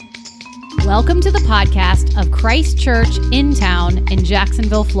Welcome to the podcast of Christ Church in Town in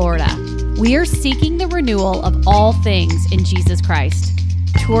Jacksonville, Florida. We are seeking the renewal of all things in Jesus Christ.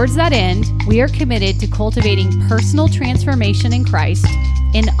 Towards that end, we are committed to cultivating personal transformation in Christ,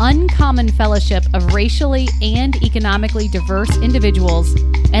 an uncommon fellowship of racially and economically diverse individuals,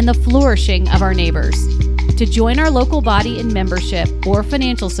 and the flourishing of our neighbors. To join our local body in membership or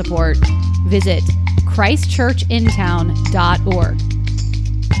financial support, visit christchurchintown.org.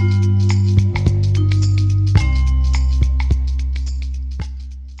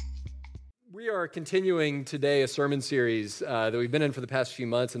 We are continuing today a sermon series that we've been in for the past few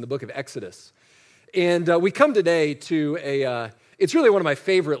months in the book of Exodus. And we come today to it's really one of my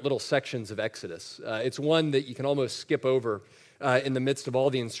favorite little sections of Exodus. It's one that you can almost skip over in the midst of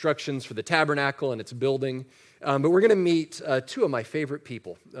all the instructions for the tabernacle and its building. But we're going to meet two of my favorite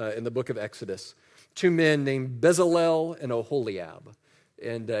people in the book of Exodus, two men named Bezalel and Oholiab.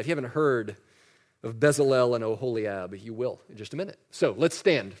 And if you haven't heard of Bezalel and Oholiab, you will in just a minute. So let's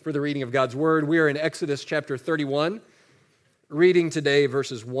stand for the reading of God's word. We are in Exodus chapter 31, reading today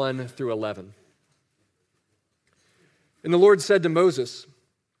verses 1 through 11. And the Lord said to Moses,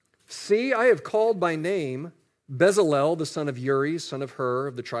 "See, I have called by name Bezalel, the son of Uri, son of Hur,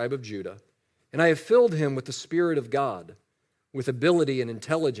 of the tribe of Judah, and I have filled him with the Spirit of God, with ability and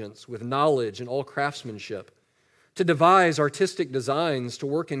intelligence, with knowledge and all craftsmanship, to devise artistic designs, to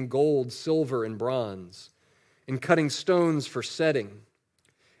work in gold, silver, and bronze, in cutting stones for setting,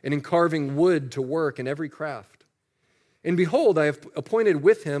 and in carving wood to work in every craft. And behold, I have appointed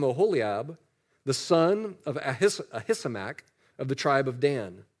with him Oholiab, the son of Ahisamach, of the tribe of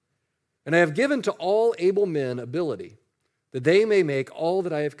Dan. And I have given to all able men ability, that they may make all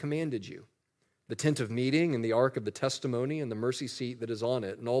that I have commanded you, the tent of meeting, and the ark of the testimony, and the mercy seat that is on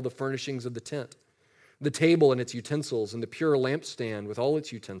it, and all the furnishings of the tent, the table and its utensils, and the pure lampstand with all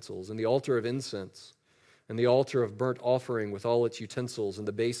its utensils, and the altar of incense, and the altar of burnt offering with all its utensils, and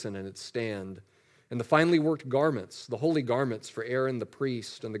the basin and its stand, and the finely worked garments, the holy garments for Aaron the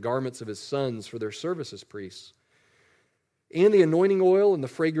priest, and the garments of his sons for their service as priests, and the anointing oil and the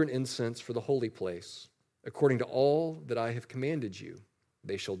fragrant incense for the holy place, according to all that I have commanded you,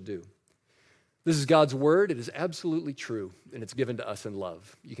 they shall do." This is God's word. It is absolutely true, and it's given to us in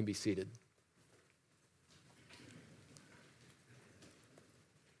love. You can be seated.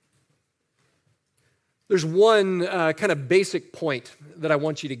 There's one kind of basic point that I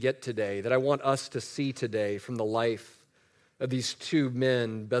want you to get today, that I want us to see today from the life of these two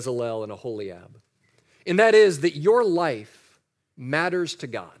men, Bezalel and Oholiab. And that is that your life matters to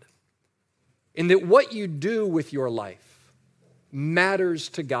God. And that what you do with your life matters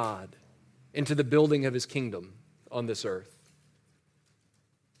to God and to the building of his kingdom on this earth.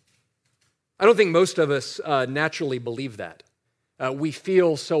 I don't think most of us naturally believe that. We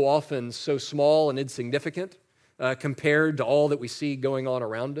feel so often so small and insignificant compared to all that we see going on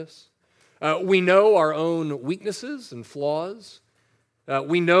around us. We know our own weaknesses and flaws.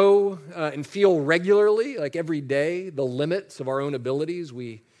 We know and feel regularly, like every day, the limits of our own abilities.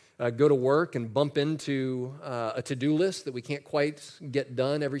 We go to work and bump into a to-do list that we can't quite get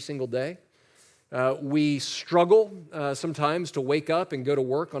done every single day. We struggle sometimes to wake up and go to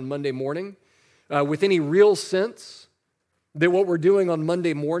work on Monday morning with any real sense that what we're doing on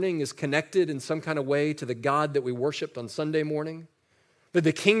Monday morning is connected in some kind of way to the God that we worshiped on Sunday morning, that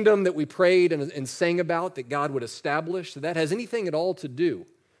the kingdom that we prayed and sang about that God would establish, that has anything at all to do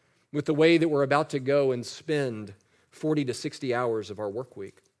with the way that we're about to go and spend 40 to 60 hours of our work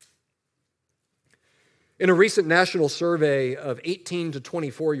week. In a recent national survey of 18 to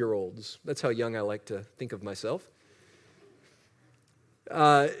 24-year-olds, that's how young I like to think of myself,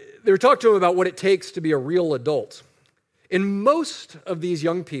 they were talking to them about what it takes to be a real adult. And most of these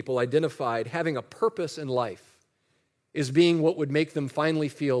young people identified having a purpose in life as being what would make them finally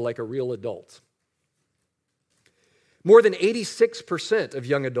feel like a real adult. More than 86% of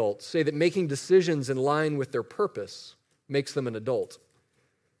young adults say that making decisions in line with their purpose makes them an adult,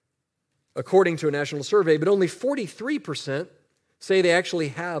 according to a national survey, but only 43% say they actually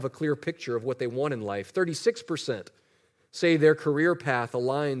have a clear picture of what they want in life. 36% say their career path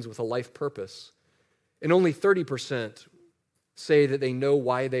aligns with a life purpose, and only 30% say that they know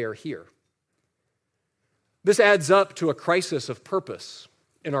why they are here. This adds up to a crisis of purpose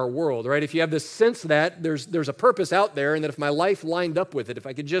in our world, right? If you have this sense that there's a purpose out there and that if my life lined up with it, if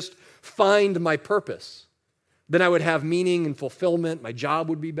I could just find my purpose, then I would have meaning and fulfillment, my job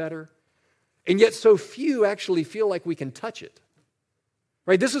would be better. And yet so few actually feel like we can touch it,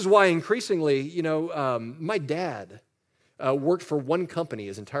 right? This is why increasingly, my dad worked for one company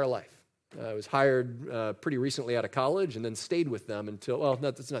his entire life. I was hired pretty recently out of college and then stayed with them until, well,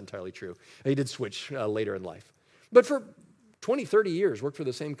 that's not entirely true. He did switch later in life. But for 20, 30 years, worked for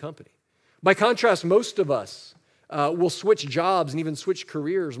the same company. By contrast, most of us will switch jobs and even switch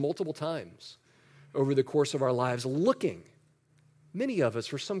careers multiple times over the course of our lives, looking, many of us,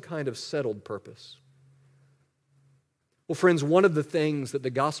 for some kind of settled purpose. Well, friends, one of the things that the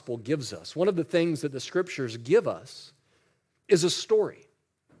gospel gives us, one of the things that the scriptures give us is a story,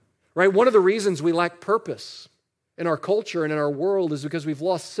 right? One of the reasons we lack purpose in our culture and in our world is because we've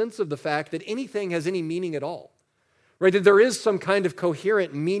lost sense of the fact that anything has any meaning at all, right? That there is some kind of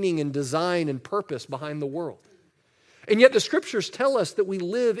coherent meaning and design and purpose behind the world. And yet the scriptures tell us that we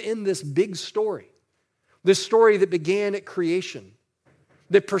live in this big story, this story that began at creation,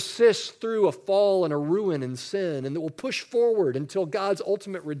 that persists through a fall and a ruin and sin, and that will push forward until God's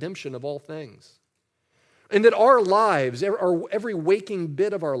ultimate redemption of all things. And that our lives, every waking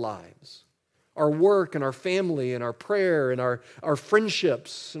bit of our lives, our work and our family and our prayer and our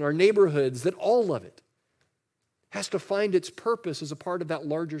friendships and our neighborhoods, that all of it has to find its purpose as a part of that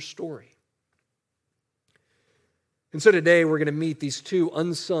larger story. And so today we're going to meet these two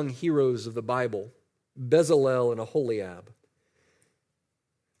unsung heroes of the Bible, Bezalel and Aholiab.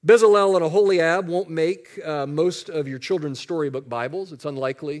 Bezalel and Aholiab won't make most of your children's storybook Bibles. It's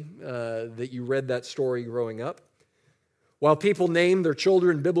unlikely that you read that story growing up. While people name their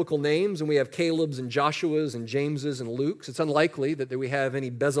children biblical names, and we have Caleb's and Joshua's and James's and Luke's, it's unlikely that we have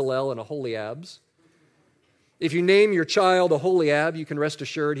any Bezalel and Aholiabs. If you name your child Aholiab, you can rest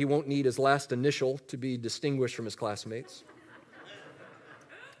assured he won't need his last initial to be distinguished from his classmates.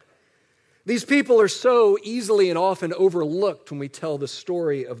 These people are so easily and often overlooked when we tell the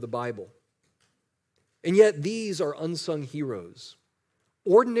story of the Bible. And yet these are unsung heroes,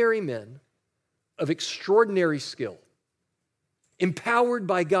 ordinary men of extraordinary skill, empowered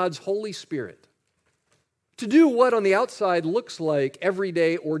by God's Holy Spirit to do what on the outside looks like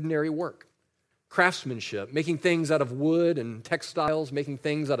everyday ordinary work. Craftsmanship, making things out of wood and textiles, making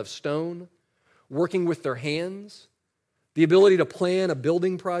things out of stone, working with their hands, the ability to plan a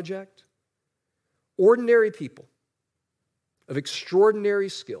building project. Ordinary people of extraordinary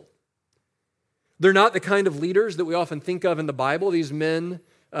skill. They're not the kind of leaders that we often think of in the Bible. These men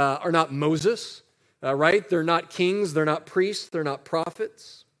are not Moses, right? They're not kings, they're not priests, they're not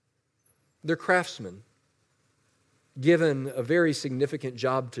prophets. They're craftsmen, given a very significant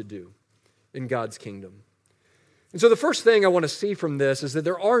job to do in God's kingdom. And so the first thing I want to see from this is that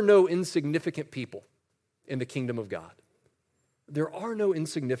there are no insignificant people in the kingdom of God. There are no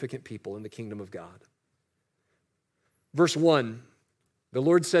insignificant people in the kingdom of God. Verse 1, the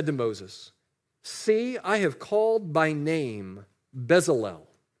Lord said to Moses, "See, I have called by name Bezalel,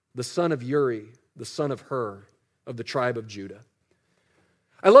 the son of Uri, the son of Hur, of the tribe of Judah."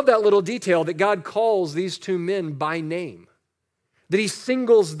 I love that little detail that God calls these two men by name, that he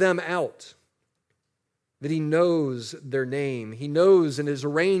singles them out, that he knows their name. He knows and has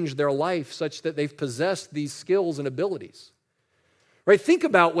arranged their life such that they've possessed these skills and abilities. Right? Think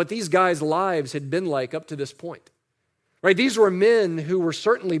about what these guys' lives had been like up to this point. Right? These were men who were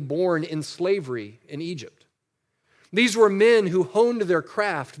certainly born in slavery in Egypt. These were men who honed their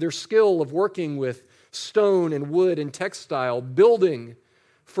craft, their skill of working with stone and wood and textile, building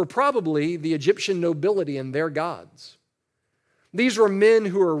for probably the Egyptian nobility and their gods. These were men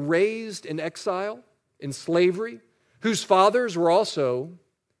who were raised in exile, in slavery, whose fathers were also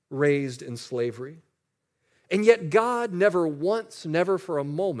raised in slavery. And yet God never once, never for a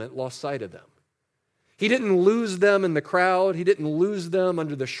moment lost sight of them. He didn't lose them in the crowd. He didn't lose them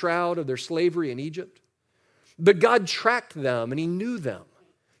under the shroud of their slavery in Egypt. But God tracked them and he knew them.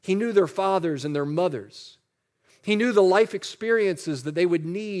 He knew their fathers and their mothers. He knew the life experiences that they would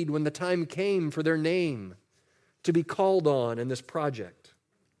need when the time came for their name to be called on in this project.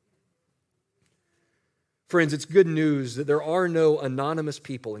 Friends, it's good news that there are no anonymous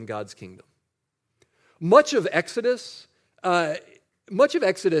people in God's kingdom. Much of Exodus,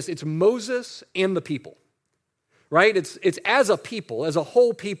 it's Moses and the people, right? It's as a people, as a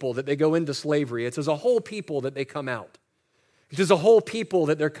whole people that they go into slavery. It's as a whole people that they come out. It's as a whole people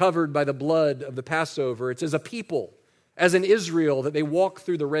that they're covered by the blood of the Passover. It's as a people, as in Israel, that they walk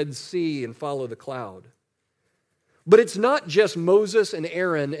through the Red Sea and follow the cloud. But it's not just Moses and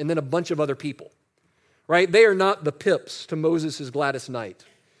Aaron and then a bunch of other people, right? They are not the Pips to Moses' Gladys Knight.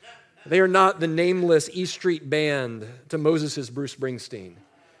 They are not the nameless E Street Band to Moses' Bruce Springsteen.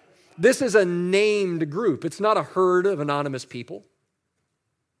 This is a named group. It's not a herd of anonymous people.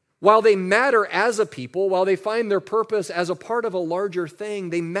 While they matter as a people, while they find their purpose as a part of a larger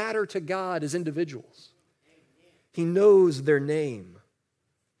thing, they matter to God as individuals. He knows their name.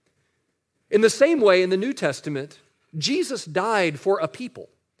 In the same way, in the New Testament, Jesus died for a people,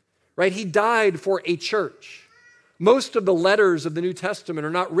 right? He died for a church. Most of the letters of the New Testament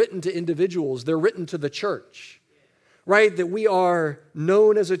are not written to individuals, they're written to the church, right? That we are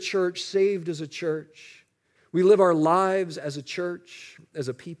known as a church, saved as a church. We live our lives as a church, as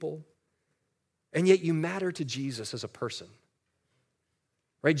a people. And yet you matter to Jesus as a person,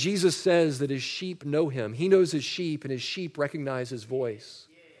 right? Jesus says that his sheep know him. He knows his sheep, and his sheep recognize his voice.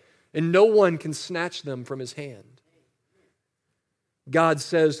 And no one can snatch them from his hand. God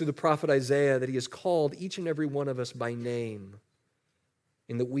says through the prophet Isaiah that he has called each and every one of us by name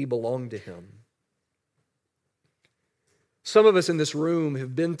and that we belong to him. Some of us in this room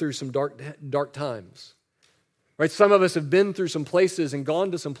have been through some dark times, right? Some of us have been through some places and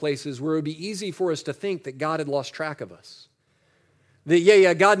gone to some places where it would be easy for us to think that God had lost track of us.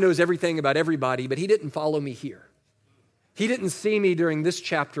 That, God knows everything about everybody, but he didn't follow me here. He didn't see me during this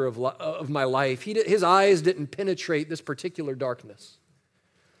chapter of my life. His eyes didn't penetrate this particular darkness.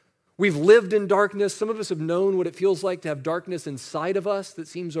 We've lived in darkness. Some of us have known what it feels like to have darkness inside of us that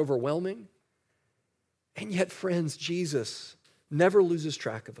seems overwhelming. And yet, friends, Jesus never loses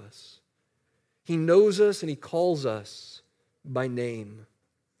track of us. He knows us and he calls us by name.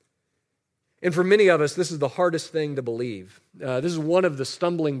 And for many of us, this is the hardest thing to believe. This is one of the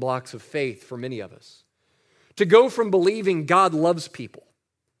stumbling blocks of faith for many of us. To go from believing God loves people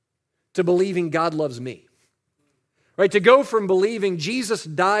to believing God loves me. Right? To go from believing Jesus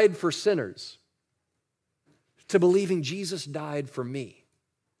died for sinners to believing Jesus died for me.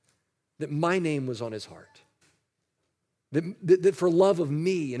 That my name was on his heart. That for love of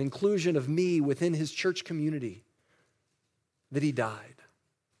me and inclusion of me within his church community, that he died.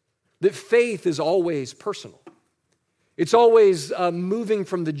 That faith is always personal. It's always moving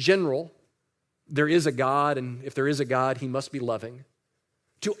from the general, there is a God, and if there is a God, he must be loving,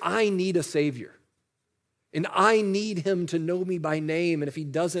 to I need a Savior. And I need him to know me by name, and if he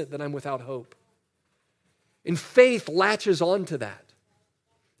doesn't, then I'm without hope. And faith latches onto that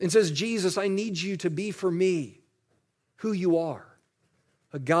and says, Jesus, I need you to be for me who you are,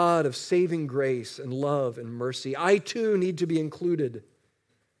 a God of saving grace and love and mercy. I too need to be included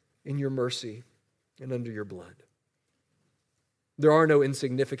in your mercy and under your blood. There are no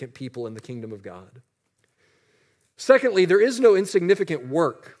insignificant people in the kingdom of God. Secondly, there is no insignificant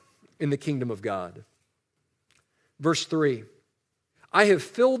work in the kingdom of God. Verse 3, I have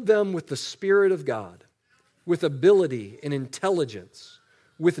filled them with the Spirit of God, with ability and intelligence,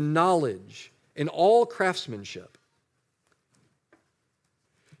 with knowledge and all craftsmanship.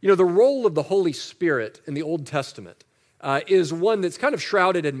 You know, the role of the Holy Spirit in the Old Testament is one that's kind of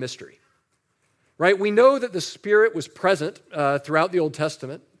shrouded in mystery. Right? We know that the Spirit was present throughout the Old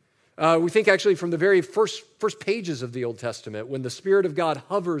Testament. We think actually from the very first pages of the Old Testament, when the Spirit of God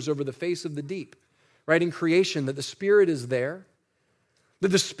hovers over the face of the deep, right, in creation, that the Spirit is there, that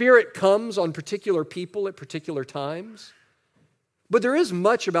the Spirit comes on particular people at particular times. But there is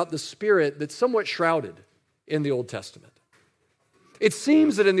much about the Spirit that's somewhat shrouded in the Old Testament. It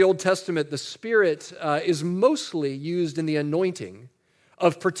seems that in the Old Testament, the Spirit is mostly used in the anointing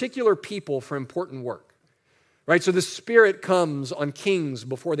of particular people for important work, right? So the Spirit comes on kings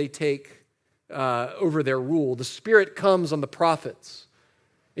before they take over their rule. The Spirit comes on the prophets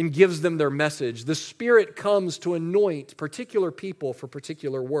and gives them their message. The Spirit comes to anoint particular people for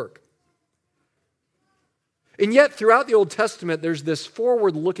particular work. And yet, throughout the Old Testament, there's this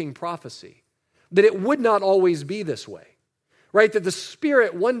forward-looking prophecy that it would not always be this way, right? That the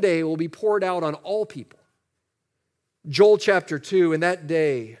Spirit one day will be poured out on all people. Joel chapter 2, in that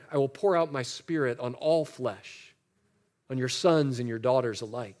day I will pour out my Spirit on all flesh, on your sons and your daughters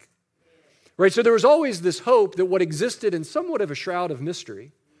alike. Right? So there was always this hope that what existed in somewhat of a shroud of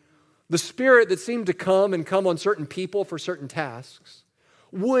mystery, the Spirit that seemed to come on certain people for certain tasks,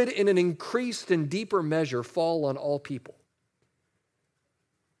 would in an increased and deeper measure fall on all people.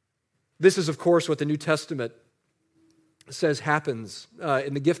 This is, of course, what the New Testament says happens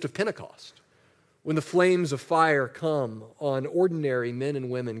in the gift of Pentecost. When the flames of fire come on ordinary men and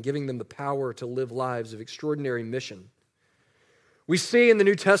women, giving them the power to live lives of extraordinary mission. We see in the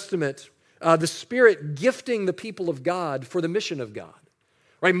New Testament the Spirit gifting the people of God for the mission of God.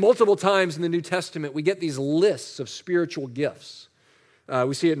 Right? Multiple times in the New Testament, we get these lists of spiritual gifts.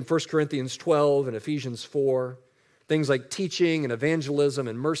 We see it in 1 Corinthians 12 and Ephesians 4. Things like teaching and evangelism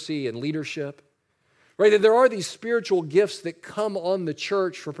and mercy and leadership. Right, that there are these spiritual gifts that come on the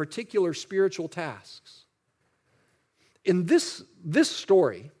church for particular spiritual tasks. And this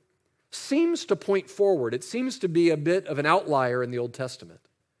story seems to point forward. It seems to be a bit of an outlier in the Old Testament.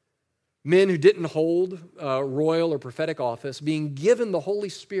 Men who didn't hold royal or prophetic office being given the Holy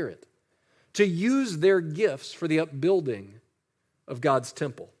Spirit to use their gifts for the upbuilding of God's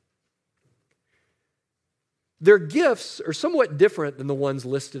temple. Their gifts are somewhat different than the ones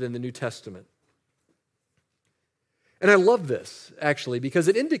listed in the New Testament. And I love this, actually, because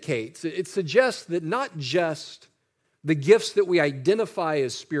it suggests that not just the gifts that we identify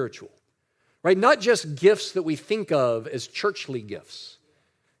as spiritual, right? Not just gifts that we think of as churchly gifts,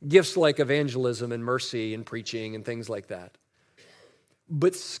 gifts like evangelism and mercy and preaching and things like that,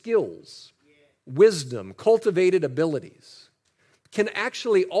 but skills, wisdom, cultivated abilities can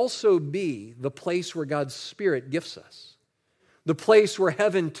actually also be the place where God's Spirit gifts us, the place where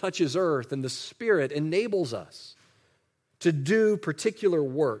heaven touches earth and the Spirit enables us to do particular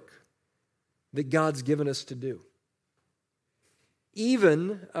work that God's given us to do.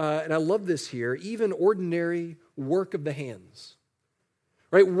 Even, and I love this here, even ordinary work of the hands,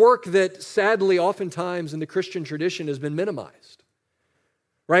 right? Work that sadly oftentimes in the Christian tradition has been minimized,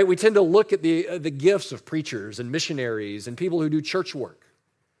 right? We tend to look at the gifts of preachers and missionaries and people who do church work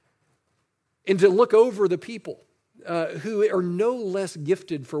and to look over the people who are no less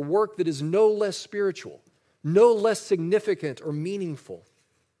gifted for work that is no less spiritual, no less significant or meaningful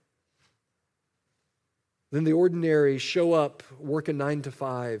than the ordinary show up, work a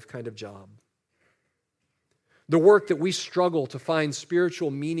 9-to-5 kind of job. The work that we struggle to find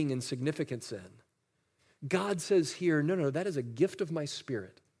spiritual meaning and significance in. God says here, no, that is a gift of my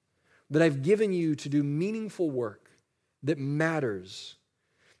Spirit that I've given you to do meaningful work that matters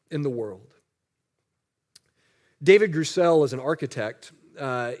in the world. David Grussel is an architect.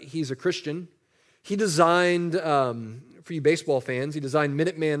 He's a Christian. He designed, for you baseball fans, he designed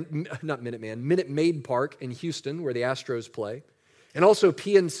Minute Maid Park in Houston, where the Astros play, and also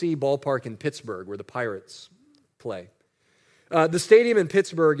PNC Ballpark in Pittsburgh, where the Pirates play. The stadium in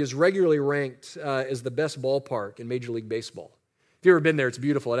Pittsburgh is regularly ranked as the best ballpark in Major League Baseball. If you've ever been there, it's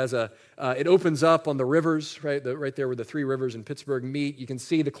beautiful. It has it opens up on the rivers, right there where the three rivers in Pittsburgh meet. You can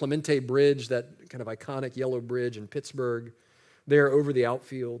see the Clemente Bridge, that kind of iconic yellow bridge in Pittsburgh, there over the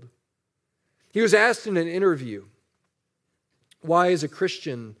outfield. He was asked in an interview why, as a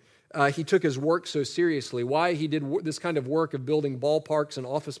Christian, he took his work so seriously, why he did this kind of work of building ballparks and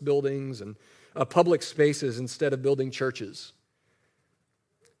office buildings and public spaces instead of building churches.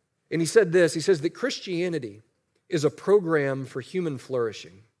 And he said this, he says that Christianity is a program for human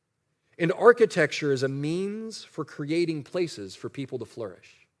flourishing, and architecture is a means for creating places for people to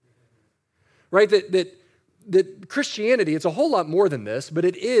flourish. Right? That Christianity, it's a whole lot more than this, but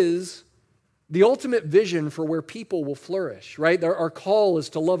it is the ultimate vision for where people will flourish, right? Our call is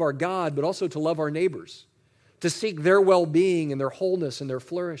to love our God, but also to love our neighbors, to seek their well-being and their wholeness and their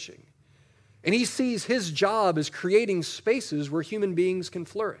flourishing. And he sees his job as creating spaces where human beings can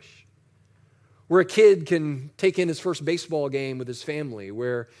flourish, where a kid can take in his first baseball game with his family,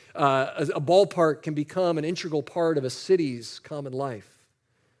 where a ballpark can become an integral part of a city's common life.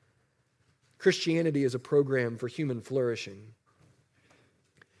 Christianity is a program for human flourishing.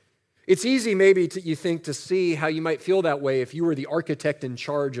 It's easy maybe, you think, to see how you might feel that way if you were the architect in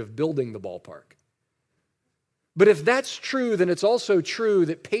charge of building the ballpark. But if that's true, then it's also true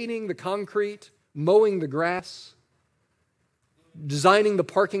that painting the concrete, mowing the grass, designing the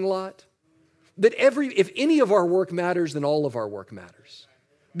parking lot, that if any of our work matters, then all of our work matters.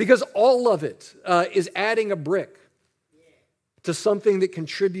 Because all of it is adding a brick to something that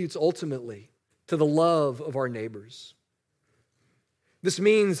contributes ultimately to the love of our neighbors. This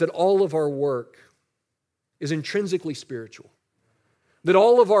means that all of our work is intrinsically spiritual, that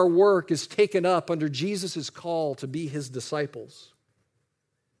all of our work is taken up under Jesus' call to be his disciples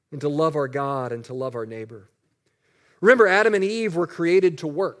and to love our God and to love our neighbor. Remember, Adam and Eve were created to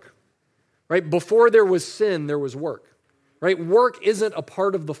work, right? Before there was sin, there was work, right? Work isn't a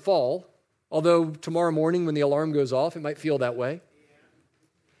part of the fall, although tomorrow morning when the alarm goes off, it might feel that way,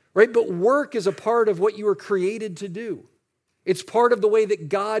 right? But work is a part of what you were created to do. It's part of the way that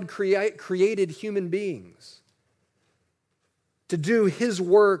God created human beings to do his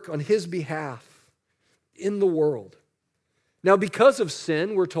work on his behalf in the world. Now, because of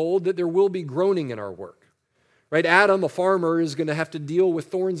sin, we're told that there will be groaning in our work. Right? Adam, a farmer, is going to have to deal with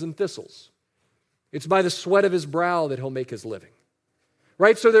thorns and thistles. It's by the sweat of his brow that he'll make his living.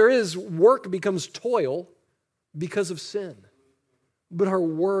 Right? So work becomes toil because of sin. But our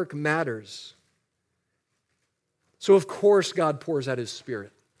work matters. So, of course, God pours out his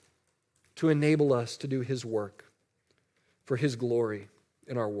Spirit to enable us to do his work for his glory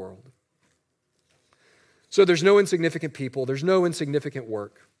in our world. So there's no insignificant people, there's no insignificant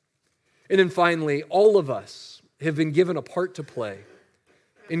work. And then finally, all of us have been given a part to play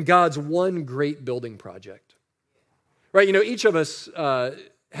in God's one great building project. Right? You know, each of us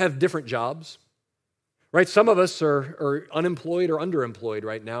have different jobs, right? Some of us are unemployed or underemployed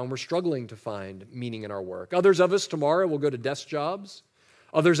right now, and we're struggling to find meaning in our work. Others of us tomorrow will go to desk jobs.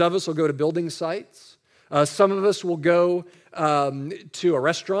 Others of us will go to building sites. Some of us will go to a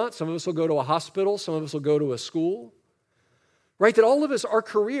restaurant. Some of us will go to a hospital. Some of us will go to a school. Right? That all of us, our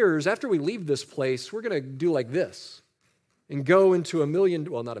careers, after we leave this place, we're going to do like this and go into not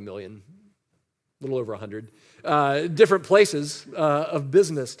a million, a little over 100, different places of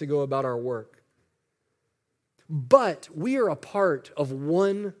business to go about our work. But we are a part of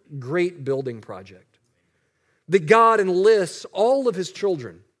one great building project that God enlists all of his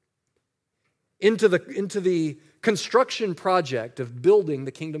children into the construction project of building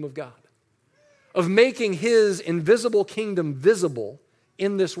the kingdom of God, of making his invisible kingdom visible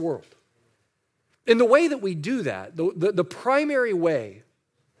in this world. And the way that we do that, the primary way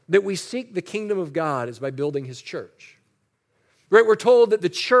that we seek the kingdom of God is by building his church. Right? We're told that the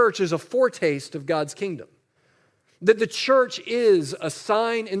church is a foretaste of God's kingdom, that the church is a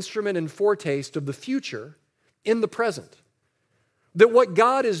sign, instrument, and foretaste of the future in the present, that what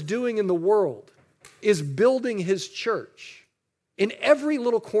God is doing in the world is building his church in every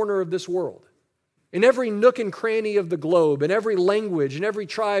little corner of this world, in every nook and cranny of the globe, in every language, in every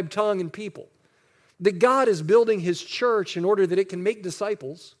tribe, tongue, and people. That God is building his church in order that it can make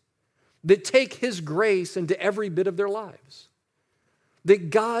disciples that take his grace into every bit of their lives. That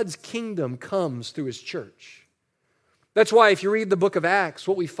God's kingdom comes through his church. That's why if you read the book of Acts,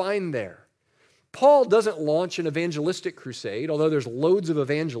 what we find there, Paul doesn't launch an evangelistic crusade, although there's loads of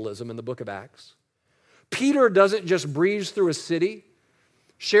evangelism in the book of Acts. Peter doesn't just breeze through a city,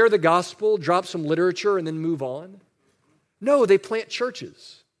 share the gospel, drop some literature, and then move on. No, they plant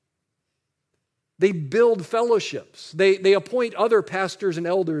churches. They build fellowships. They appoint other pastors and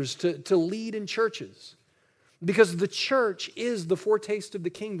elders to lead in churches. Because the church is the foretaste of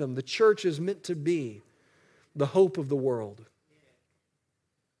the kingdom. The church is meant to be the hope of the world.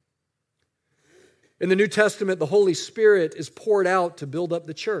 In the New Testament, the Holy Spirit is poured out to build up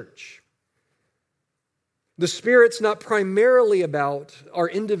the church. The Spirit's not primarily about our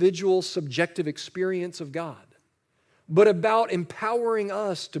individual subjective experience of God, but about empowering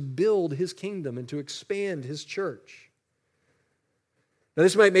us to build his kingdom and to expand his church. Now,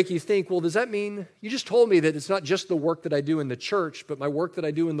 this might make you think, well, does that mean, you just told me that it's not just the work that I do in the church, but my work that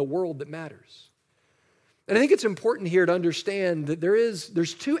I do in the world that matters. And I think it's important here to understand that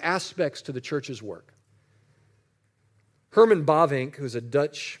there's two aspects to the church's work. Herman Bavinck, who's a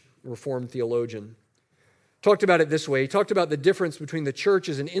Dutch Reformed theologian, talked about it this way. He talked about the difference between the church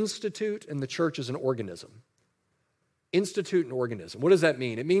as an institute and the church as an organism. Institute and organism. What does that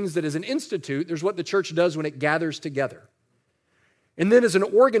mean? It means that as an institute, there's what the church does when it gathers together. And then as an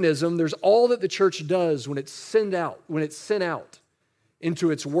organism, there's all that the church does when it's sent out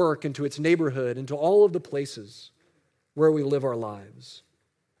into its work, into its neighborhood, into all of the places where we live our lives.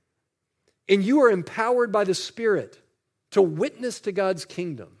 And you are empowered by the Spirit to witness to God's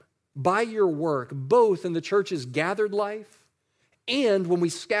kingdom by your work, both in the church's gathered life and when we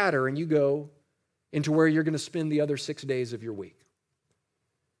scatter and you go into where you're going to spend the other 6 days of your week.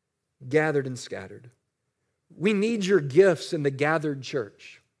 Gathered and scattered. We need your gifts in the gathered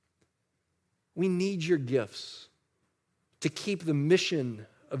church. We need your gifts to keep the mission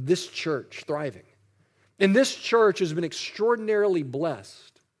of this church thriving. And this church has been extraordinarily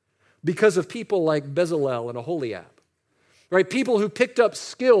blessed because of people like Bezalel and Aholiab. Right? People who picked up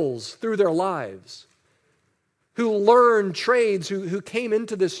skills through their lives, who learned trades, who came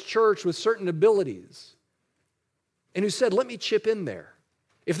into this church with certain abilities, and who said, let me chip in there.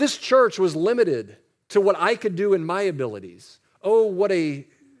 If this church was limited to what I could do in my abilities, oh, what a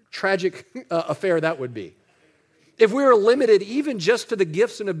tragic affair that would be. If we were limited even just to the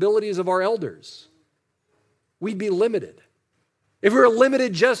gifts and abilities of our elders, we'd be limited. If we were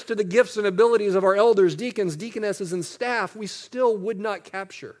limited just to the gifts and abilities of our elders, deacons, deaconesses, and staff, we still would not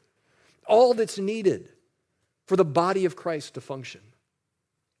capture all that's needed for the body of Christ to function.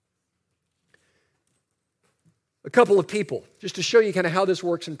 A couple of people, just to show you kind of how this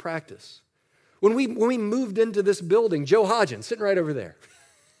works in practice. When we moved into this building, Joe Hodgins, sitting right over there,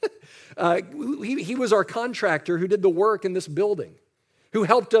 he was our contractor who did the work in this building, who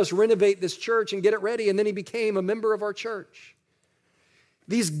helped us renovate this church and get it ready, and then he became a member of our church.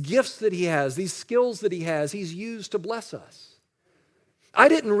 These gifts that he has, these skills that he has, he's used to bless us. I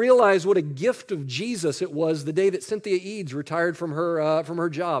didn't realize what a gift of Jesus it was the day that Cynthia Eads retired from her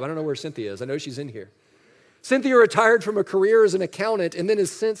job. I don't know where Cynthia is. I know she's in here. Cynthia retired from a career as an accountant and then has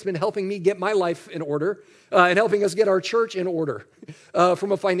since been helping me get my life in order and helping us get our church in order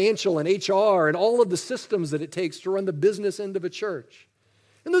from a financial and HR and all of the systems that it takes to run the business end of a church.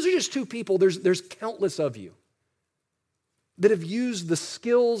 And those are just two people. There's countless of you that have used the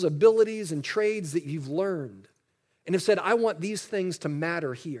skills, abilities, and trades that you've learned and have said, I want these things to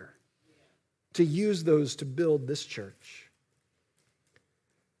matter here, to use those to build this church.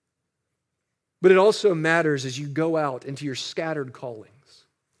 But it also matters as you go out into your scattered callings,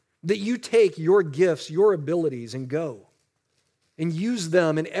 that you take your gifts, your abilities, and go and use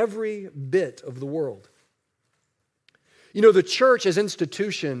them in every bit of the world. You know, the church as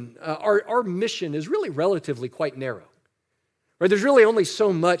institution, our mission is really relatively quite narrow. Right? There's really only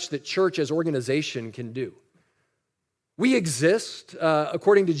so much that church as organization can do. We exist,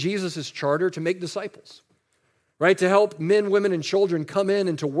 according to Jesus' charter, to make disciples, right? To help men, women, and children come in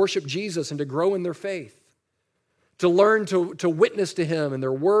and to worship Jesus and to grow in their faith, to learn to witness to him in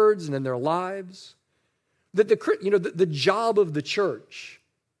their words and in their lives. That the job of the church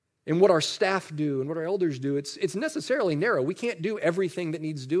and what our staff do and what our elders do, it's necessarily narrow. We can't do everything that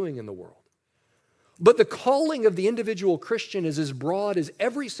needs doing in the world. But the calling of the individual Christian is as broad as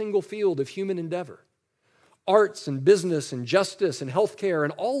every single field of human endeavor. Arts and business and justice and healthcare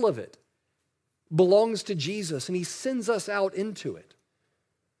and all of it belongs to Jesus, and he sends us out into it.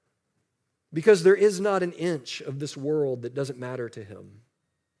 Because there is not an inch of this world that doesn't matter to him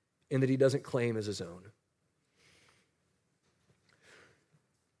and that he doesn't claim as his own.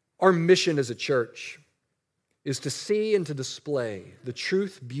 Our mission as a church is to see and to display the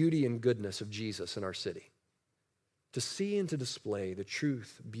truth, beauty, and goodness of Jesus in our city. To see and to display the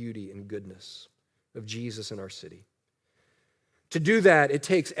truth, beauty, and goodness of Jesus in our city. To do that, it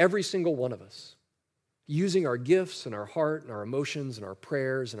takes every single one of us using our gifts and our heart and our emotions and our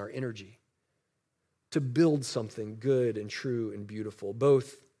prayers and our energy to build something good and true and beautiful,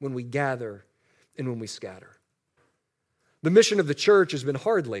 both when we gather and when we scatter. The mission of the church has been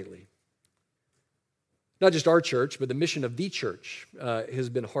hard lately. Not just our church, but the mission of the church has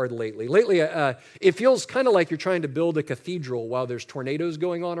been hard lately. Lately, it feels kind of like you're trying to build a cathedral while there's tornadoes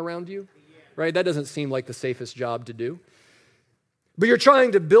going on around you, right? That doesn't seem like the safest job to do. But you're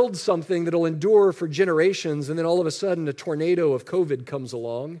trying to build something that'll endure for generations, and then all of a sudden a tornado of COVID comes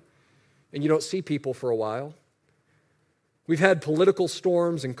along, and you don't see people for a while. We've had political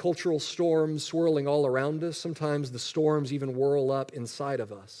storms and cultural storms swirling all around us. Sometimes the storms even whirl up inside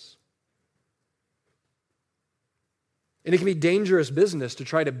of us. And it can be dangerous business to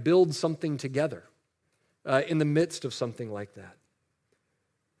try to build something together in the midst of something like that.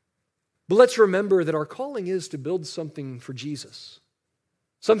 But let's remember that our calling is to build something for Jesus,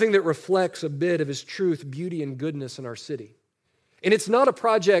 something that reflects a bit of his truth, beauty, and goodness in our city. And it's not a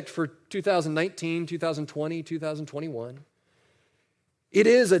project for 2019, 2020, 2021. It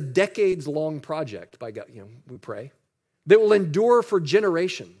is a decades-long project, by God, we pray, that will endure for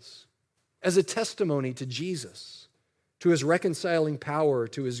generations as a testimony to Jesus, to his reconciling power,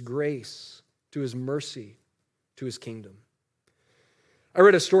 to his grace, to his mercy, to his kingdom. I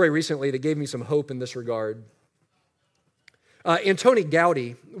read a story recently that gave me some hope in this regard. Antoni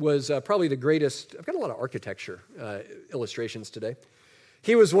Gaudi was probably the greatest. I've got a lot of architecture illustrations today.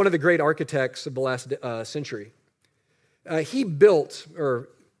 He was one of the great architects of the last century. He built, or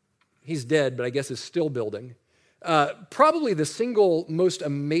he's dead, but I guess is still building, probably the single most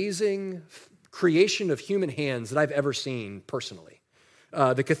amazing creation of human hands that I've ever seen personally.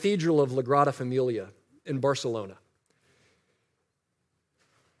 The Cathedral of La Grada Familia in Barcelona.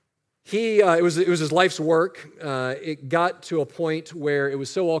 It was his life's work. It got to a point where it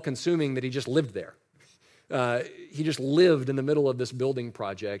was so all-consuming that he just lived there. He just lived in the middle of this building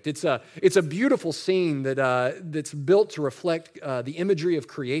project. It's a beautiful scene that's built to reflect the imagery of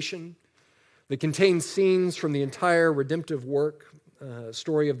creation, that contains scenes from the entire redemptive work,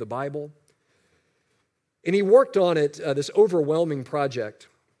 story of the Bible. And he worked on it, this overwhelming project,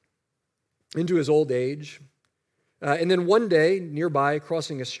 into his old age. And then one day, nearby,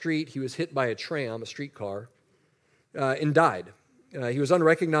 crossing a street, he was hit by a tram, a streetcar, and died. He was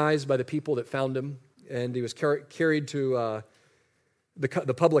unrecognized by the people that found him, and he was carried to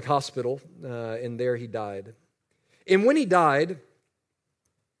the public hospital, and there he died. And when he died,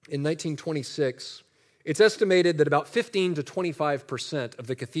 in 1926, it's estimated that about 15 to 25% of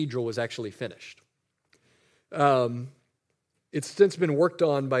the cathedral was actually finished. It's since been worked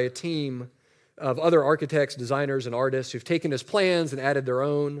on by a team of other architects, designers, and artists who've taken his plans and added their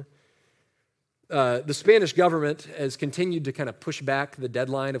own. The Spanish government has continued to kind of push back the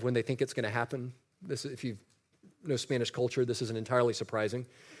deadline of when they think it's going to happen. This, if you know Spanish culture, this isn't entirely surprising.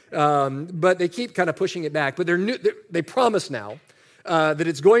 But they keep kind of pushing it back. But they promise now that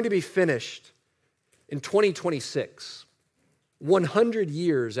it's going to be finished in 2026, 100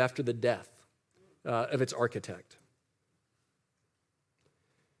 years after the death of its architect.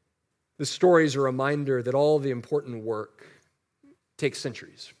 The story is a reminder that all the important work takes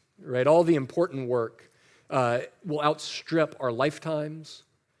centuries, right? All the important work will outstrip our lifetimes,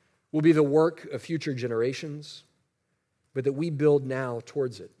 will be the work of future generations, but that we build now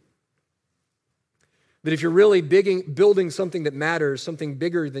towards it. That if you're really building something that matters, something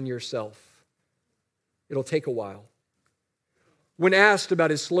bigger than yourself, it'll take a while. When asked about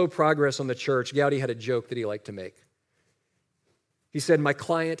his slow progress on the church, Gowdy had a joke that he liked to make. He said, "My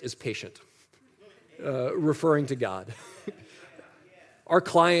client is patient," referring to God. Our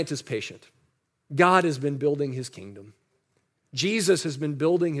client is patient. God has been building his kingdom. Jesus has been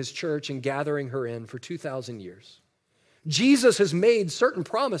building his church and gathering her in for 2,000 years. Jesus has made certain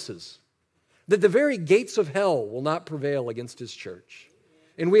promises that the very gates of hell will not prevail against his church.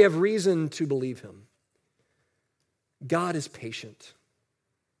 And we have reason to believe him. God is patient.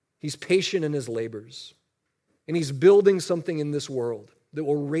 He's patient in his labors. And he's building something in this world that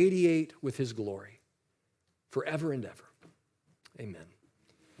will radiate with his glory forever and ever. Amen.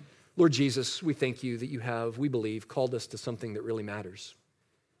 Lord Jesus, we thank you that you have, we believe, called us to something that really matters.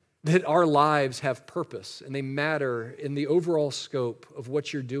 That our lives have purpose and they matter in the overall scope of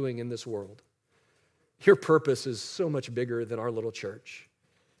what you're doing in this world. Your purpose is so much bigger than our little church.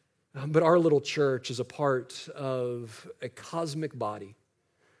 But our little church is a part of a cosmic body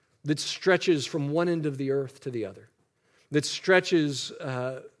that stretches from one end of the earth to the other, that stretches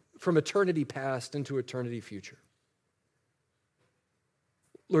from eternity past into eternity future.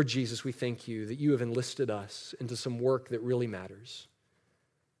 Lord Jesus, we thank you that you have enlisted us into some work that really matters,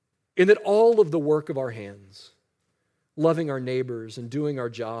 and that all of the work of our hands, loving our neighbors and doing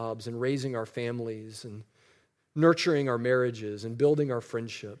our jobs and raising our families and nurturing our marriages and building our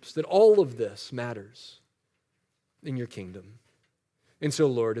friendships, that all of this matters in your kingdom. And so,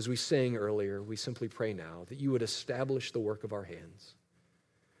 Lord, as we sang earlier, we simply pray now that you would establish the work of our hands,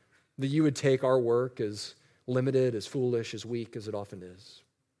 that you would take our work, as limited, as foolish, as weak as it often is,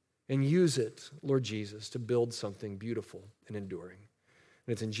 and use it, Lord Jesus, to build something beautiful and enduring.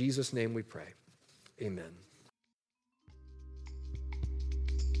 And it's in Jesus' name we pray. Amen.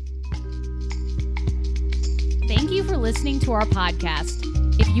 Thank you for listening to our podcast.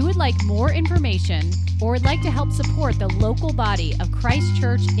 If you would like more information or would like to help support the local body of Christ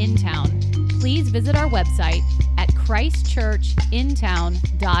Church in Town, please visit our website at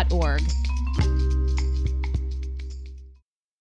christchurchintown.org.